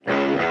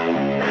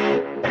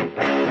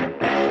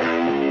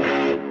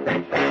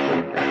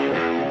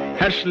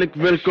Herzlich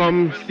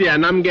willkommen,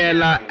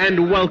 Sianamgela,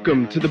 and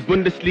welcome to the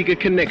Bundesliga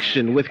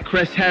Connection with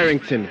Chris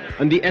Harrington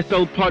on the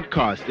SL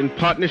Podcast in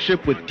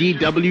partnership with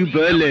DW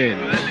Berlin.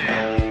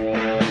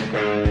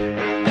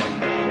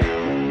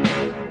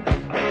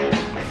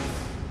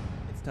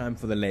 It's time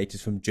for the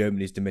latest from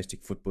Germany's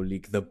domestic football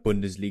league, the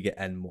Bundesliga,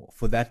 and more.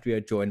 For that, we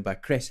are joined by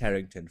Chris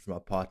Harrington from our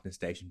partner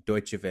station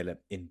Deutsche Welle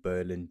in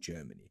Berlin,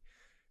 Germany.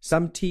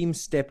 Some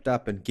teams stepped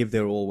up and give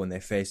their all when they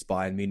faced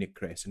Bayern Munich,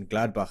 Chris, and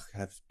Gladbach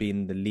has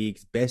been the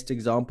league's best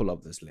example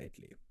of this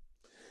lately.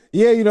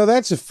 Yeah,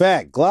 that's a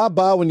fact.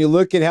 Gladbach, when you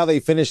look at how they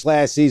finished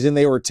last season,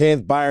 they were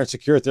 10th. Bayern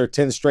secured their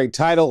 10th straight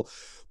title.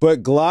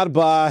 But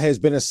Gladbach has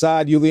been a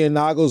side Julain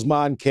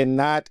Nagelsmann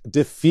cannot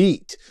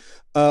defeat.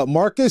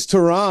 Marcus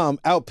Thuram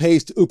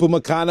outpaced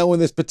Upamecano in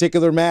this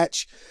particular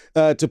match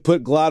to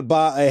put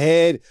Gladbach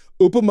ahead.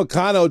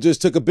 Upamecano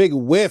just took a big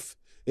whiff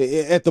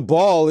at the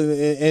ball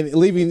and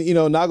leaving,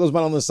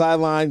 Nagelsmann on the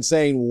sideline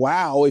saying,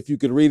 wow, if you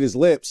could read his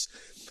lips.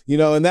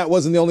 And that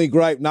wasn't the only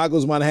gripe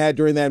Nagelsmann had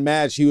during that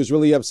match. He was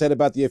really upset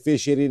about the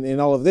officiating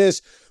and all of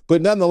this.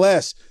 But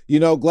nonetheless,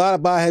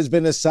 Gladbach has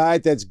been a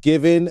side that's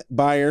given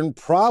Bayern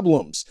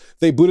problems.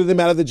 They booted them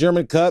out of the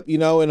German Cup,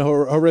 in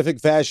horrific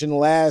fashion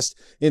last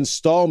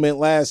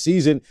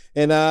season.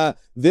 And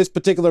this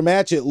particular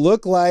match, it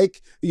looked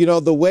like,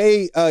 the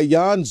way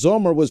Yann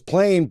Sommer was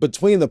playing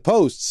between the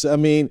posts. I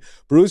mean,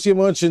 Borussia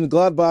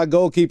Mönchengladbach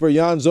goalkeeper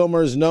Yann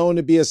Sommer is known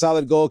to be a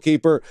solid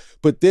goalkeeper.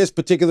 But this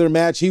particular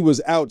match, he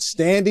was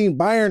outstanding.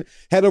 Bayern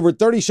had over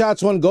 30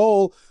 shots on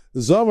goal.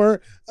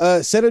 Sommer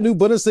set a new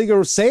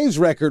Bundesliga saves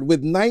record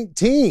with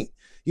 19.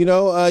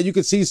 You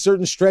could see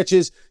certain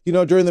stretches,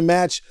 during the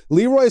match.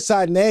 Leroy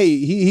Sane,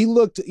 he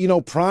looked,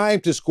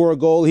 primed to score a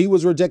goal. He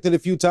was rejected a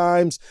few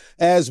times,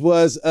 as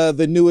was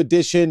the new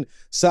addition,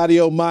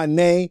 Sadio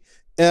Mane.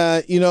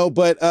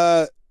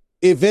 But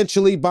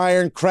eventually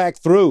Bayern cracked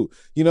through,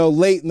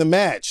 late in the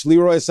match.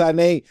 Leroy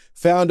Sane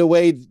found a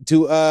way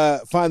to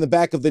find the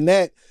back of the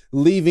net,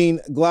 leaving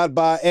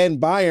Gladbach and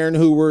Bayern,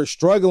 who were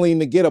struggling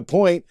to get a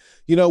point,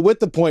 with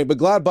the point. But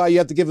Gladbach, you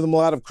have to give them a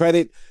lot of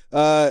credit,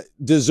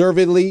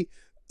 deservedly.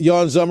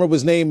 Yann Sommer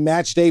was named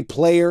matchday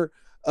player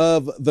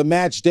of the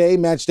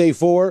matchday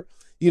 4,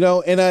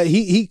 and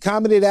he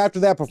commented after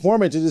that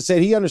performance and just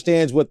said he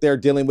understands what they're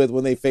dealing with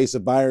when they face a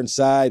Bayern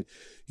side.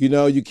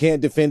 You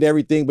can't defend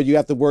everything, but you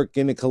have to work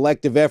in a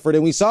collective effort.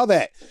 And we saw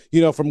that,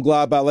 from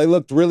Gladbach. They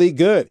looked really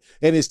good.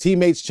 And his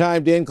teammates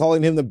chimed in,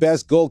 calling him the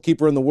best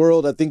goalkeeper in the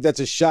world. I think that's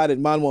a shot at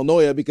Manuel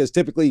Neuer because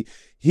typically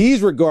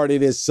he's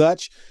regarded as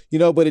such,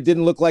 but it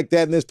didn't look like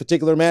that in this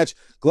particular match.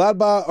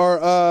 Gladbach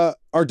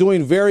are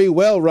doing very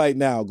well right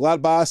now.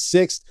 Gladbach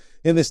 6th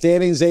in the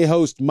standings. They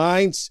host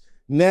Mainz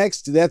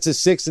next. That's a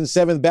 6th and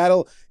 7th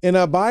battle. And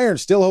Bayern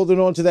still holding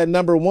on to that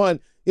number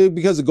 1.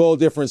 Because of goal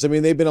difference. I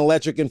mean, they've been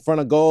electric in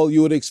front of goal.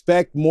 You would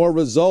expect more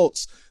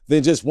results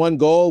than just one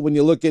goal when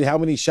you look at how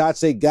many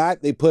shots they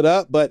put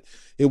up, but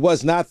it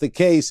was not the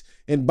case.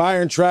 And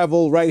Bayern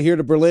travel right here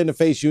to Berlin to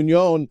face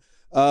Union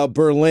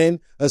Berlin,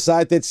 a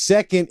side that's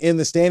 2nd in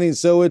the standings.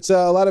 So it's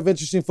a lot of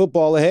interesting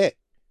football ahead.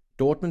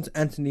 Dortmund's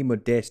Antonoty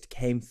Modeste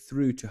came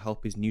through to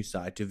help his new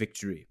side to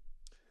victory.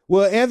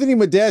 Well, Antonoty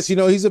Modeste,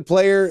 he's a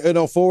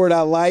player, forward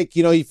I like.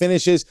 He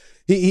finishes,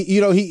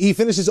 he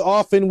finishes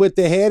often with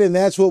the head, and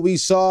that's what we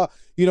saw,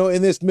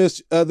 in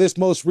this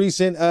most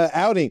recent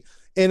outing.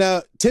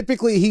 And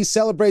typically he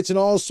celebrates in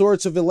all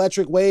sorts of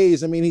electric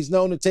ways. I mean, he's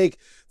known to take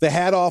the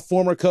hat off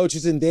former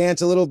coaches and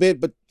dance a little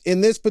bit, but in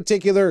this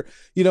particular,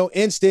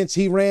 instance,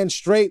 he ran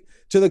straight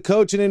to the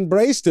coach and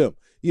embraced him.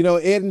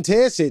 Edin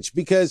Terzic,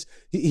 because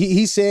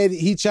he said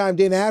he chimed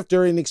in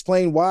after and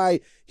explained why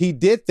he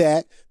did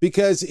that,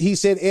 because he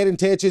said Edin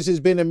Terzic has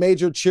been a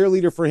major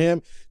cheerleader for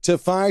him to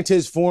find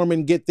his form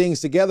and get things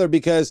together,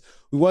 because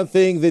one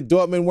thing that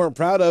Dortmund weren't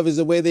proud of is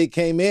the way they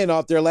came in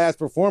off their last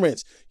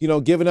performance,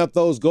 giving up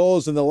those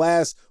goals in the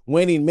last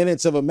waning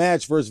minutes of a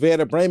match versus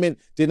Werder Bremen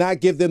did not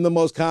give them the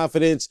most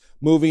confidence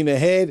moving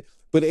ahead.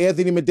 But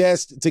Antonoty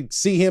Modeste, to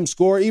see him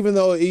score, even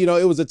though,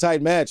 it was a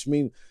tight match,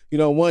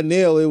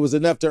 1-0, it was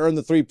enough to earn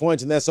the 3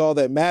 points, and that's all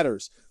that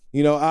matters,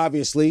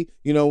 obviously,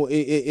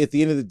 at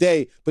the end of the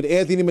day. But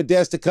Antonoty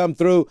Modeste to come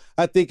through,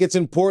 I think it's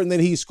important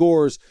that he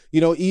scores.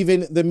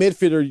 Even the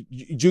midfielder,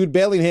 Jude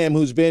Bellingham,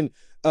 who's been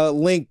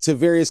linked to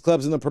various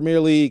clubs in the Premier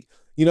League,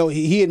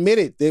 he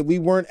admitted that we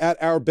weren't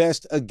at our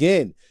best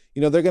again.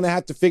 They're going to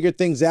have to figure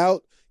things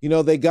out.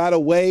 They got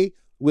away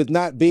with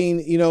not being,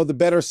 the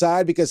better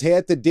side, because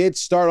Hertha did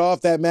start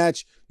off that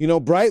match,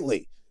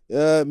 brightly.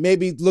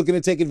 Maybe looking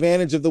to take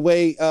advantage of the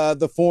way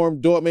the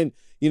form Dortmund,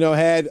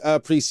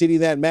 had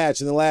preceding that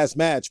match in the last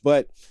match.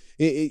 But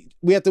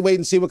we have to wait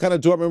and see what kind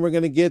of Dortmund we're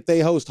going to get. They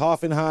host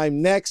Hoffenheim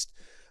next.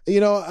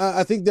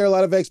 I think there are a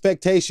lot of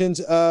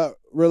expectations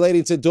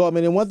relating to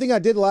Dortmund. And one thing I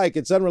did like,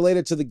 it's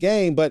unrelated to the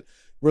game, but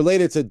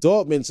related to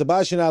Dortmund,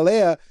 Sebastian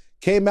Haller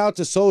came out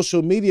to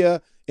social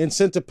media and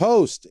sent a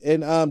post.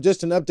 And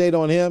just an update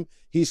on him.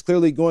 He's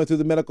clearly going through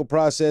the medical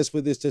process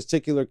with his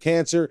testicular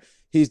cancer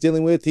he's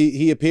dealing with.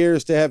 He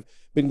appears to have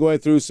been going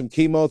through some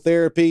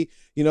chemotherapy,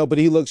 but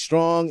he looks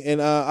strong,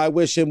 and I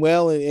wish him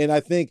well. And I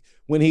think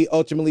when he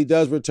ultimately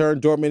does return.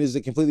 Dortmund is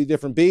a completely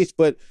different beast,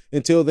 but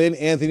until then,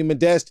 Antonoty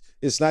Modeste,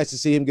 it's nice to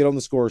see him get on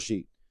the score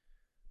sheet.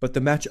 But the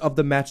match of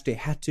the match day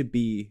had to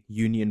be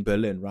Union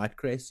Berlin, right,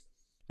 Chris?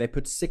 They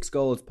put 6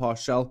 goals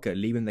past Schalke,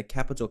 leaving the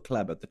capital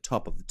club at the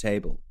top of the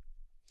table.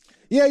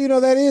 Yeah,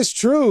 that is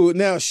true.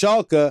 Now,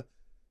 Schalke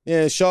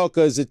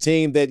is a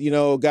team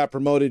that, got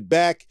promoted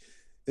back.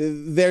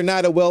 They're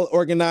not a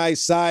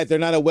well-organized side. They're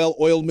not a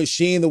well-oiled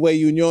machine the way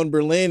Union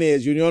Berlin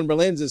is. Union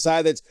Berlin's a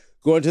side that's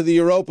going to the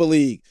Europa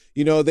League.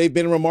 They've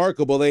been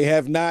remarkable. They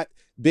have not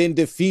been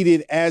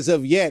defeated as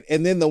of yet.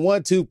 And then the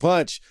 1-2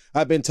 punch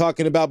I've been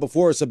talking about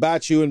before,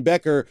 Sabatiu and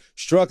Becker,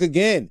 struck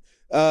again.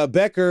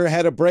 Becker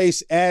had a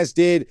brace, as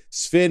did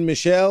Sven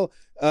Michel,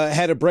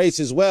 had a brace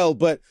as well.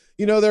 But,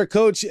 their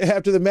coach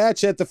after the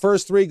match at the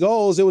first 3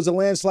 goals, it was a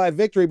landslide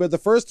victory, but the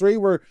first 3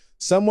 were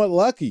somewhat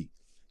lucky.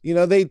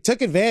 They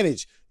took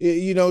advantage.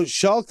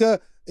 Schalke,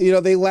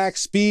 they lack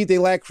speed, they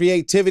lack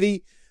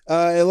creativity,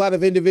 a lot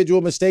of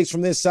individual mistakes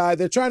from this side.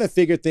 They're trying to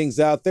figure things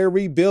out. They're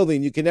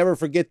rebuilding. You can never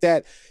forget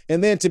that.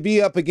 And then to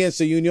be up against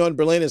a Union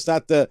Berlin, it's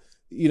not the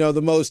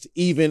most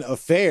even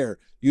affair.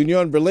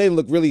 Union Berlin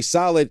looked really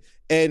solid.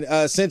 And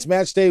since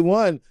match day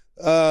 1,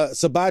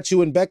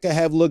 Sabatiu and Becker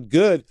have looked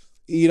good,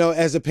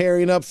 as a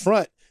pairing up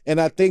front.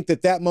 And I think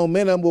that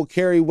momentum will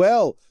carry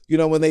well,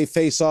 when they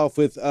face off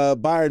with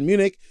Bayern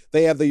Munich.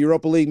 They have the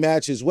Europa League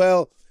match as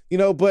well,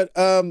 but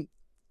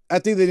I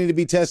think they need to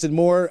be tested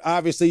more.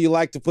 Obviously, you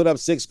like to put up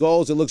 6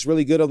 goals. It looks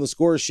really good on the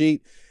score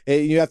sheet,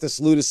 and you have to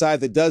salute a side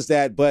that does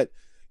that. But,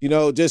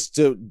 just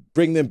to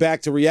bring them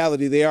back to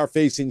reality, they are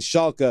facing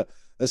Schalke,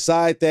 a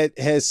side that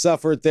has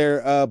suffered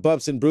their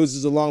bumps and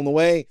bruises along the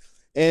way.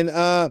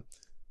 And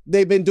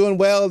they've been doing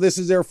well. This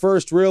is their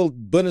first real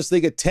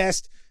Bundesliga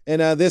test,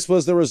 and this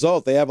was the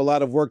result. They have a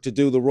lot of work to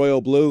do, the Royal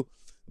Blue.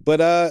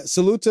 But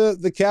salute to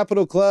the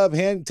capital club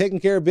taking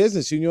care of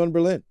business, Union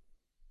Berlin.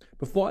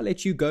 Before I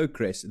let you go,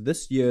 Chris,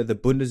 this year the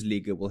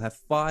Bundesliga will have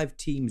 5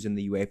 teams in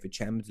the UEFA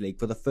Champions League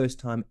for the first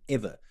time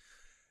ever.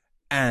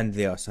 And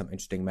there are some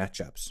interesting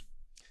matchups.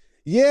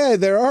 Yeah,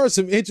 there are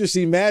some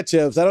interesting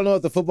matchups. I don't know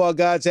if the football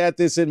gods had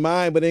this in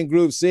mind, but in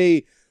Group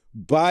C,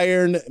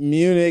 Bayern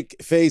Munich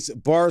face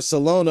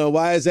Barcelona.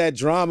 Why is that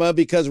drama?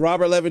 Because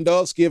Robert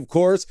Lewandowski, of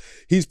course,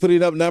 he's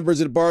putting up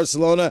numbers at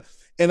Barcelona.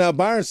 And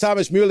Bayern's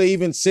Thomas Müller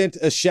even sent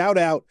a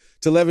shout-out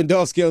to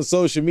Lewandowski on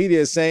social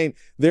media saying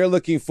they're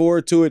looking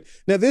forward to it.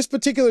 Now, this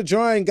particular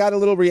drawing got a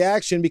little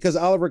reaction because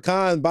Oliver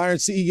Kahn, Bayern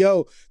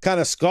CEO, kind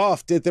of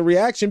scoffed at the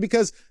reaction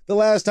because the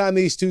last time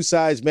these two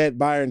sides met,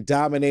 Bayern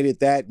dominated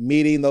that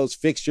meeting, those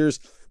fixtures.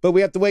 But we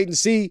have to wait and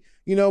see,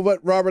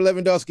 what Robert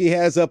Lewandowski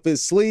has up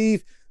his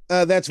sleeve.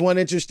 That's one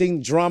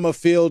interesting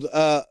drama-filled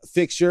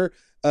fixture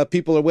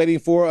people are waiting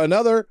for.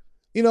 Another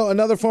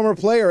former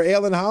player,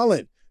 Erling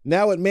Haaland,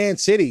 now at Man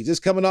City,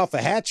 just coming off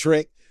a hat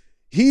trick.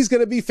 He's going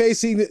to be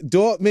facing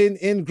Dortmund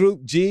in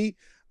Group G.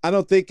 I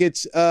don't think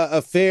it's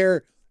a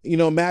fair,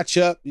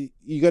 matchup.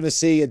 You're going to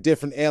see a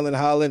different Erling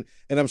Haaland,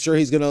 and I'm sure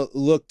he's going to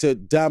look to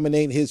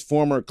dominate his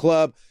former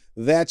club.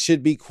 That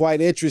should be quite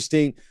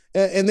interesting.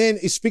 And then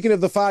speaking of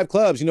the 5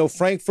 clubs,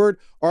 Frankfurt,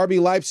 RB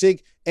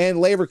Leipzig, and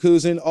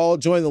Leverkusen all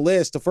join the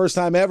list. The first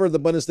time ever the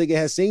Bundesliga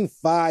has seen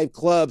 5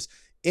 clubs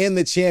in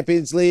the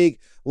Champions League.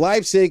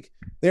 Leipzig,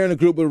 they're in a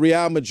group with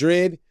Real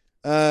Madrid,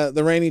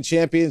 the reigning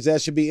champions.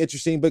 That should be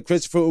interesting. But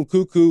Christopher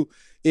Nkunku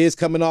is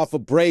coming off a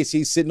brace.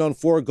 He's sitting on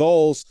 4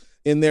 goals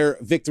in their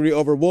victory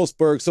over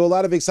Wolfsburg. So a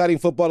lot of exciting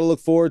football to look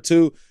forward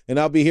to, and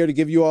I'll be here to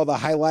give you all the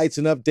highlights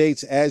and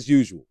updates as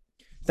usual.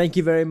 Thank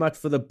you very much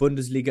for the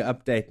Bundesliga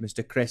update,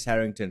 Mr. Chris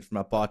Harrington from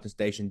our partner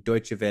station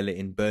Deutsche Welle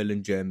in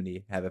Berlin,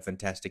 Germany. Have a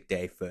fantastic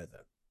day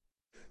further.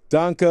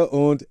 Danke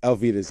und auf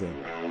Wiedersehen.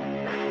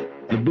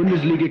 The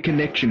Bundesliga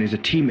Connection is a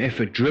team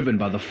effort driven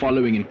by the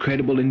following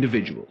incredible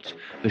individuals.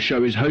 The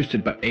show is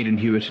hosted by Aidan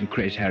Hewitt and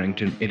Chris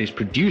Harrington. It is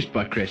produced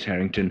by Chris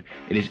Harrington.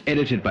 It is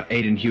edited by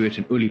Aidan Hewitt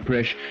and Uli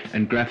Presch,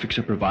 and graphics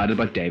are provided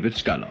by David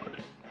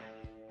Scullard.